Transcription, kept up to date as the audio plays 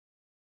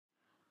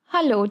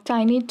Hello,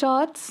 Tiny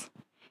Tots.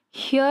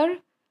 Here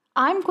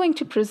I'm going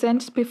to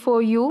present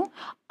before you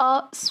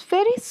a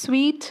very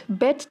sweet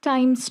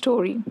bedtime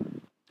story.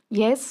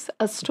 Yes,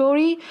 a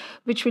story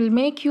which will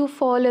make you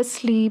fall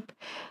asleep,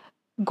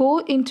 go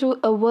into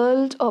a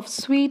world of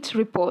sweet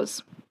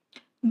repose.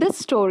 This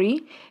story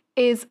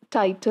is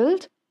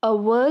titled A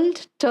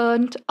World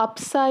Turned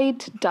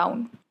Upside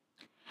Down.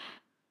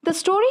 The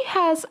story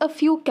has a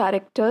few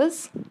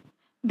characters.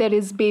 There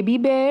is Baby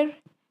Bear,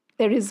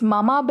 there is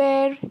Mama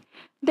Bear,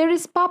 there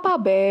is Papa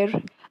Bear,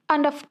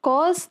 and of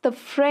course, the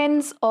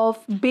friends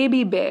of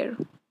Baby Bear.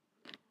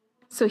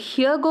 So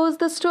here goes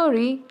the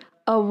story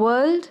A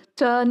World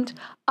Turned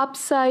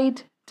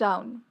Upside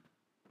Down.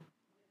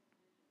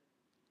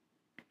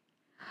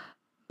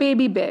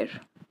 Baby Bear.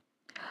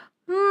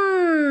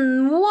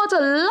 What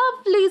a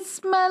lovely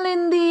smell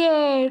in the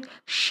air.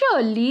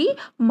 Surely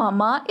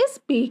Mama is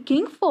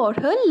baking for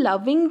her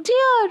loving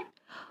dear.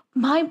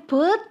 My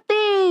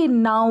birthday,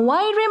 now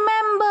I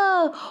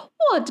remember.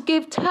 What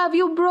gift have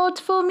you brought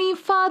for me,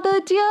 Father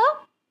dear?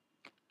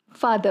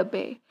 Father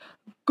Bear.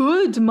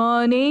 Good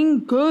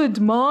morning,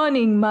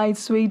 my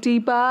sweetie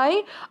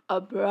pie.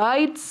 A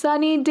bright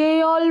sunny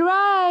day, all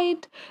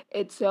right.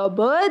 It's your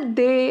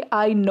birthday,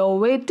 I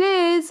know it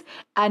is.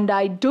 And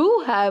I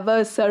do have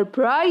a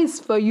surprise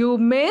for you,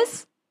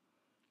 miss.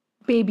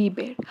 Baby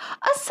Bear.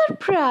 A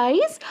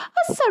surprise?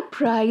 A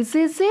surprise,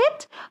 is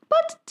it?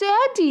 But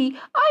Daddy,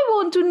 I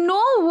want to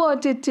know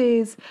what it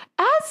is.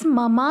 As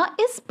Mama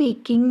is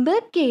baking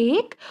the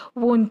cake,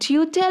 won't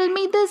you tell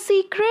me the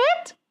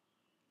secret?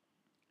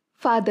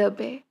 Father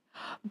Bear.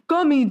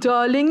 Gummy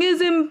darling is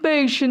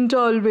impatient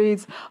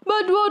always,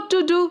 but what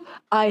to do?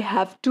 I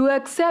have to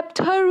accept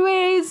her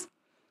ways.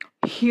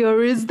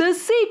 Here is the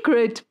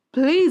secret.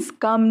 Please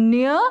come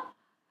near.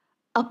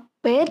 A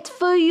pet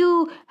for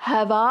you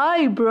have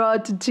I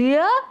brought,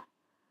 dear.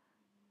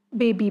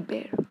 Baby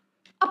Bear.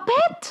 A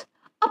pet?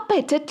 A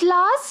pet at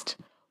last?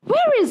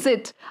 Where is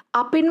it?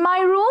 Up in my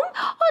room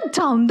or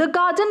down the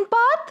garden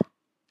path?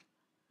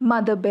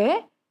 Mother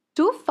Bear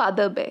to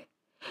Father Bear.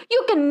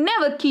 You can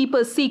never keep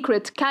a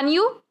secret, can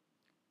you?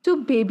 To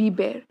Baby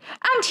Bear.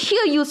 And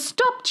here you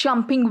stop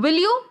jumping, will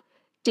you?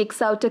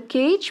 Takes out a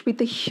cage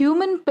with a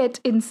human pet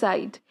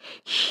inside.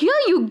 Here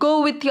you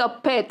go with your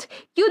pet.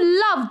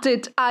 You loved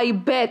it, I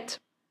bet.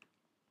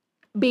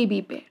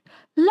 Baby Bear.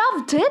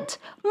 Loved it?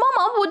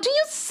 Mama, what do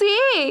you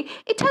say?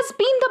 It has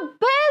been the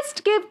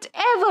best gift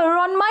ever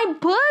on my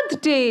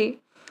birthday.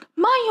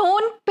 My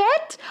own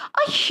pet?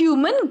 A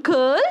human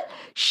girl?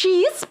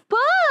 She's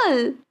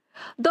Pearl.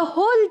 The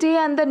whole day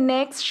and the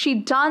next she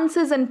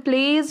dances and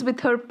plays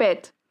with her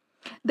pet.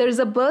 There is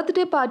a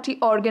birthday party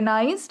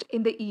organized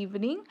in the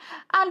evening,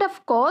 and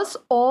of course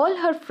all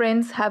her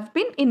friends have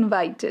been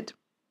invited.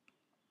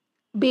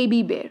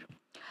 Baby Bear.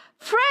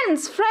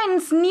 Friends,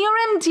 near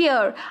and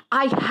dear,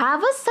 I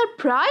have a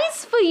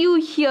surprise for you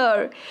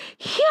here.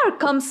 Here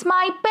comes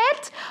my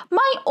pet,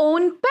 my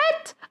own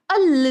pet, a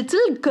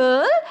little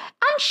girl,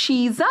 and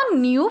she's our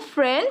new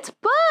friend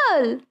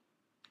Pearl.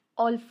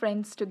 All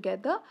friends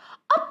together.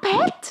 A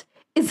pet?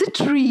 Is it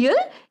real?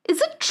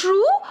 Is it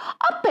true?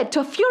 A pet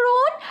of your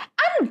own?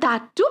 And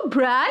that too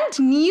brand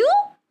new?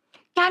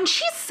 Can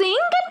she sing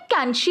and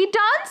can she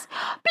dance?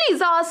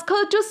 Please ask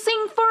her to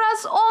sing for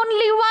us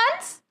only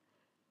once.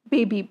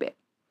 Baby Bear.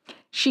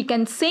 She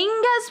can sing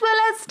as well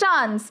as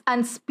dance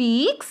and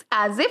speaks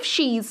as if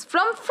she's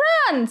from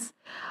France.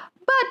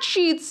 But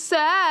she's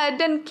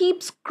sad and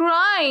keeps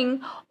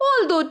crying.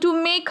 Although to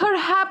make her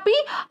happy,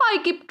 I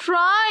keep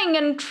trying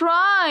and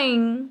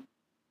trying.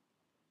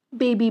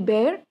 Baby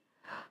Bear.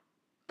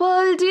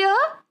 Pearl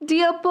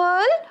dear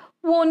Pearl,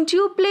 won't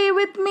you play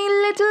with me,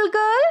 little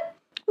girl?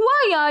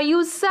 Why are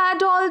you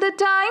sad all the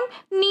time,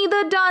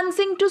 neither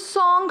dancing to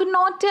song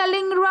nor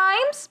telling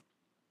rhymes?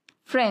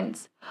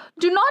 Friends.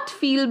 Do not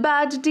feel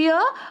bad,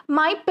 dear.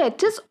 My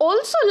pet is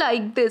also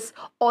like this,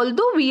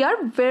 although we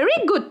are very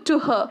good to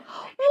her.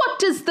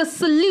 What is the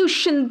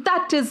solution?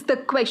 That is the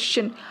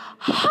question.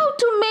 How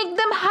to make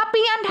them happy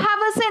and have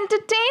us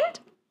entertained?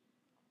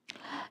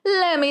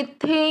 Let me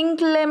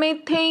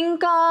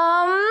think.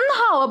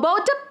 How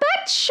about a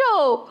pet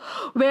show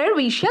where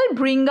we shall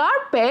bring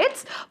our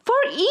pets for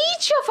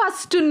each of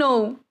us to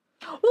know?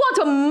 What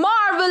a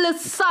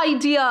marvelous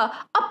idea!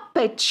 A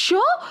pet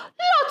show?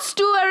 Lots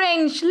to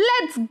arrange.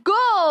 Let's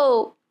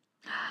go!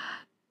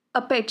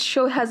 A pet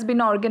show has been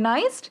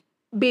organized.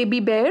 Baby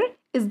Bear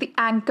is the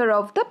anchor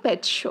of the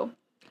pet show.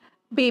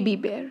 Baby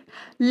Bear.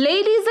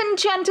 Ladies and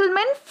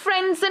gentlemen,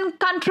 friends and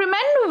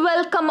countrymen,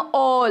 welcome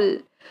all.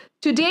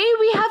 Today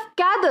we have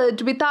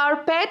gathered with our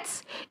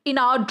pets in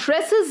our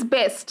dresses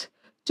best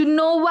to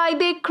know why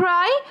they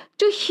cry,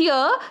 to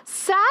hear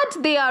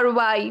sad they are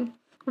why.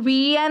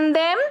 We and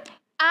them,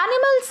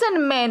 animals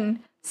and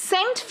men,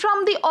 sent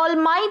from the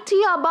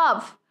Almighty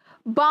above,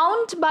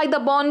 bound by the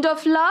bond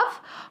of love,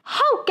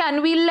 how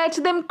can we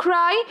let them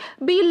cry,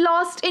 be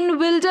lost in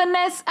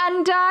wilderness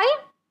and die?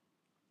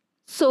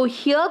 So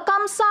here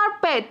comes our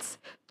pets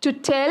to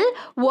tell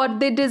what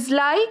they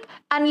dislike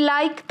and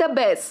like the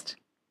best.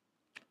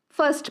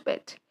 First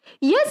pet.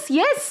 Yes,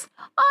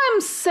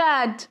 I'm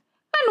sad.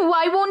 And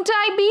why won't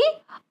I be?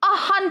 A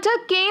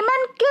hunter came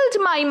and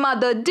killed my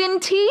mother,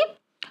 didn't he?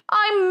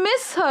 I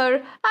miss her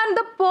and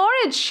the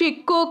porridge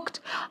she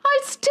cooked.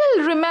 I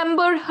still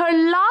remember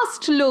her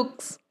last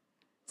looks.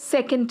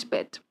 Second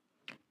bit.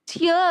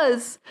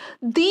 Tears.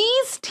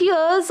 These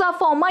tears are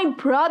for my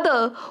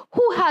brother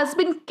who has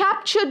been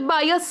captured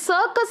by a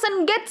circus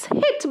and gets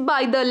hit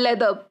by the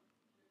leather.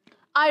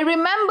 I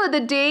remember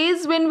the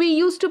days when we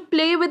used to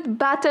play with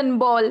bat and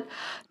ball.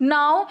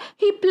 Now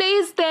he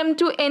plays them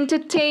to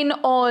entertain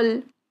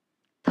all.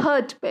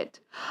 Third bit.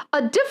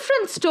 A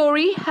different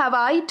story have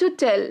I to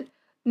tell.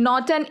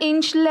 Not an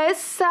inch less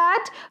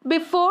sad,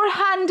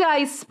 beforehand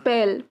I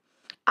spell.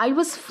 I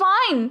was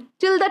fine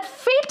till that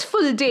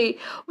fateful day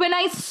when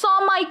I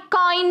saw my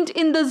kind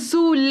in the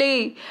zoo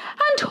lay.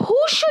 And who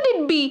should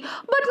it be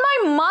but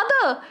my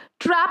mother,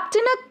 trapped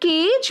in a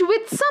cage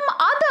with some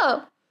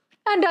other?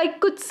 And I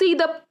could see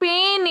the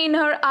pain in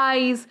her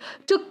eyes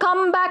to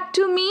come back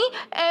to me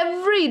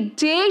every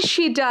day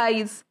she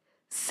dies.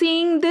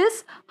 Seeing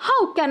this,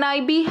 how can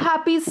I be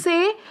happy,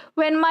 say,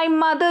 when my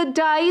mother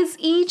dies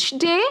each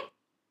day?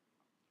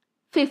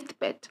 Fifth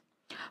bit.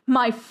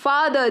 My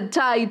father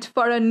died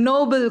for a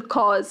noble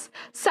cause,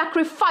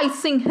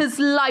 sacrificing his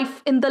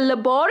life in the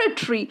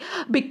laboratory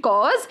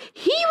because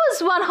he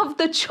was one of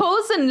the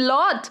chosen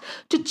lot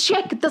to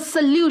check the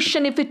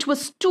solution if it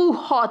was too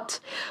hot.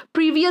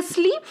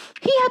 Previously,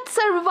 he had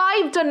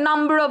survived a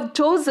number of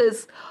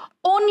doses,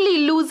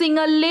 only losing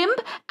a limb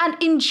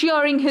and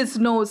injuring his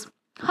nose.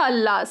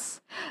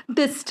 Alas,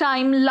 this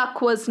time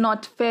luck was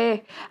not fair,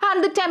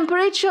 and the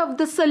temperature of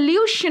the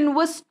solution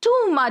was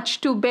too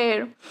much to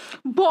bear.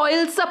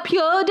 Boils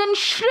appeared and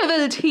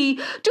shriveled he.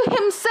 To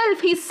himself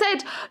he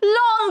said,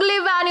 "Long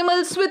live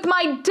animals, with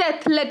my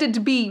death let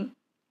it be."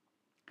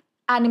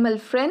 Animal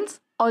friends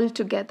all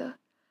together.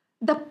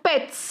 The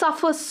pets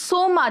suffer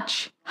so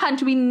much,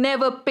 and we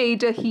never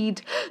paid a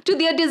heed to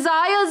their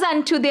desires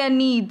and to their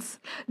needs.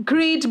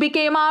 Greed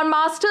became our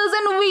masters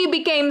and we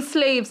became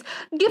slaves.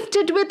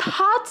 Gifted with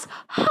hearts,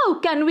 how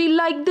can we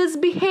like this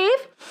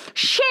behave?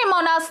 Shame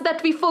on us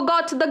that we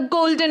forgot the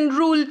golden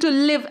rule to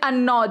live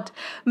and nod.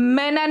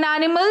 Men and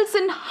animals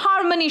in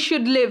harmony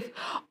should live.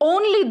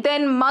 Only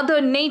then Mother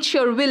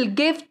Nature will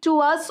give to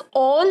us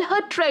all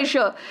her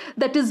treasure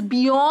that is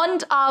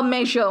beyond our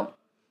measure.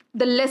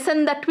 The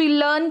lesson that we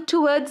learn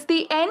towards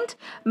the end,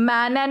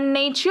 man and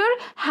nature,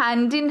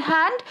 hand in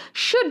hand,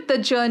 should the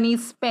journey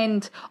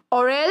spend,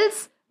 or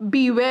else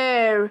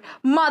beware,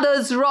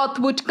 mother's wrath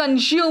would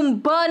consume,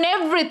 burn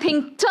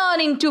everything,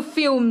 turn into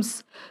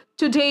fumes.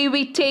 Today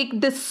we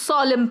take this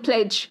solemn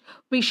pledge.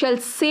 We shall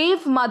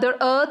save Mother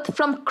Earth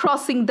from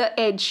crossing the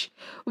edge.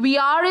 We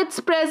are its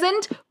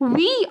present,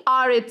 we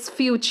are its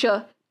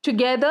future.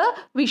 Together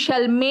we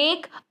shall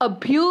make a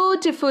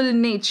beautiful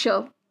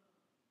nature.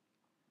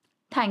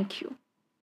 Thank you.